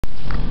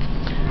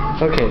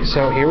Okay,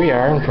 so here we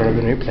are in front of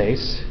a new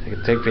place. I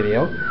can take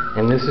video,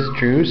 and this is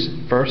Drew's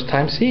first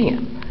time seeing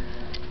it.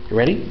 You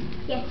ready?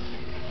 Yes.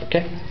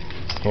 Okay,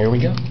 here we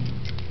go.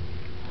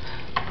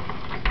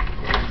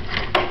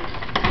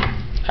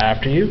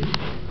 After you.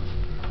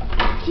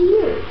 To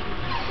you.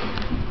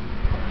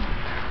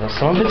 Well,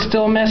 some of it's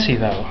still messy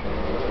though.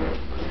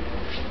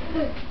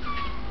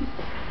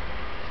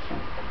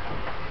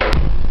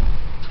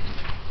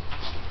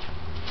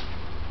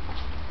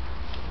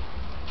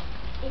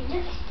 It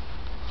looks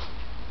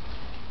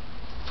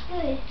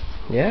good.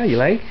 Yeah, you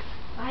like?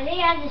 Why do they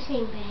have the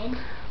same bed?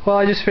 Well,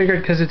 I just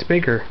figured because it's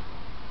bigger.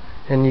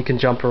 And you can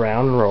jump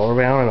around and roll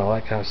around and all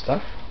that kind of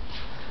stuff.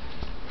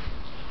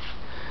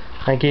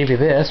 I gave you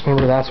this.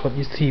 Remember, that's what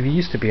TV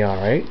used to be on,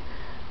 right?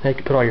 Now you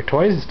can put all your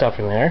toys and stuff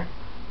in there.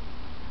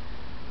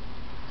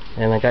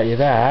 And I got you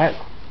that.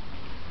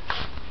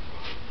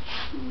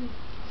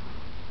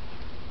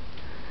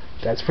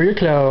 That's for your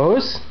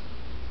clothes.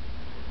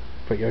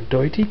 For your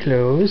dirty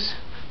clothes.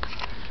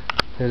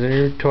 Those are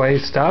your toy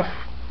stuff.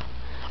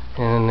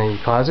 And then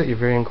your closet, your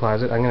very own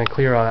closet. I'm going to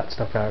clear all that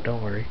stuff out,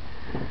 don't worry.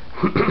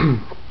 What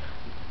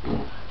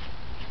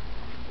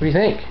do you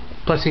think?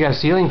 Plus you got a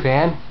ceiling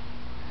fan.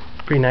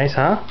 Pretty nice,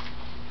 huh?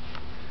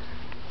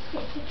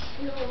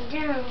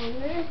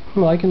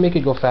 Well, I can make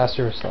it go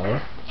faster or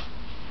slower.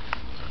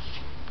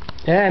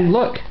 And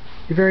look,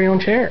 your very own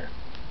chair.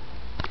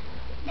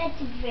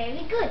 That's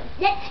very good.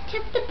 Let's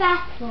check the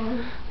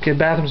bathroom. Okay, the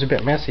bathroom's a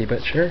bit messy,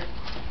 but sure.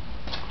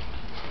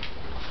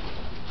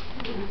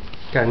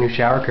 Got a new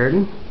shower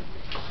curtain.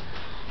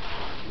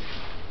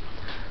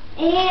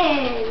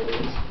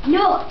 And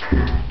look.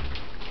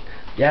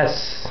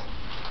 Yes.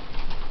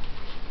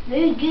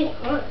 Very good.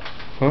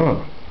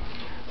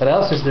 What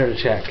else is there to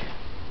check?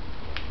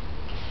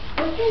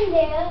 What's in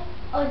there?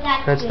 Oh,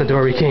 That's the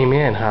door we came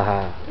in,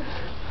 haha.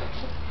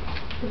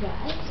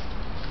 Right.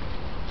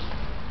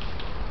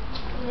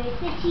 Where's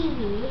the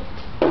TV?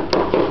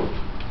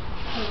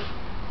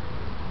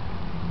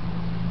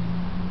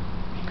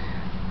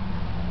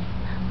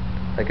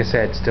 Like I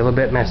said, still a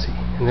bit messy.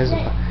 And this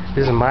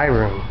is my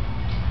room.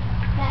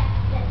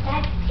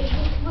 Is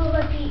this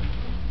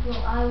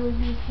where I will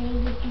be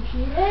playing the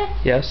computer?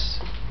 Yes,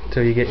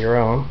 until you get your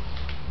own.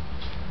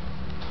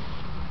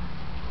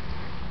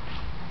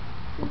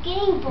 I'm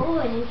getting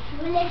bored. I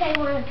feel like I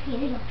want to play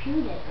the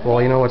computer.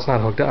 Well, you know what's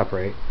not hooked up,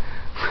 right?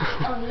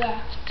 Oh,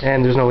 yeah.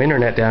 And there's no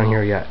internet down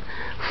here yet.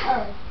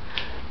 Oh.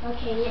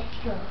 Okay,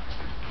 let's go.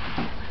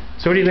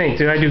 So what do you think?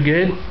 Did I do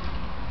good?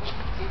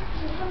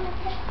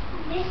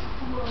 This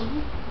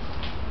one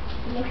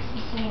looks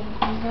the same.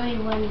 There's only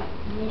one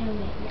little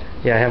bit.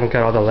 Yeah, I haven't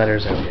got all the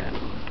letters out yet.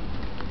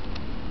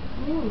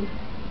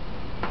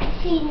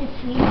 See in the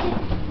freezer?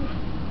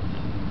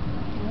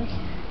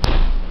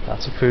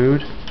 Lots of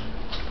food.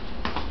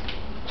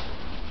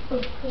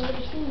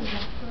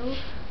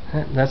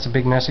 That's a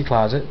big messy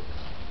closet.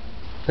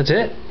 That's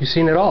it. You've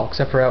seen it all,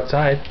 except for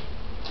outside.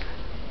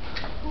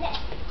 Let's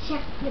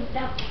check the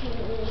balcony.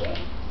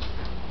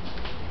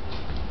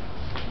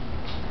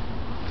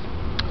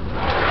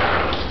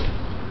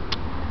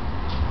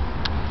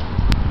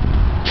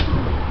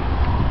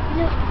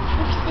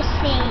 Looks the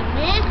same,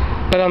 eh?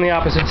 But on the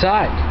opposite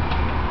side.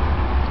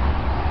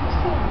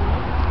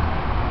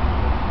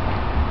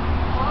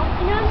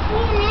 I don't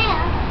see it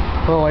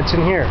there. Oh, what's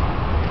in here?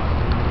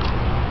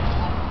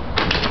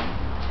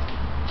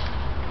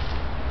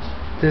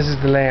 This is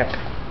the lamp.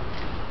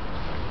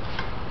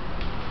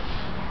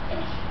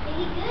 It's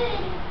pretty good.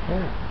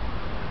 Yeah.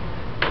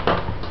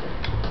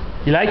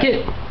 You like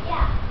it?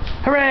 Yeah.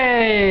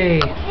 Hooray!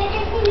 It's in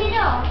the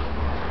middle.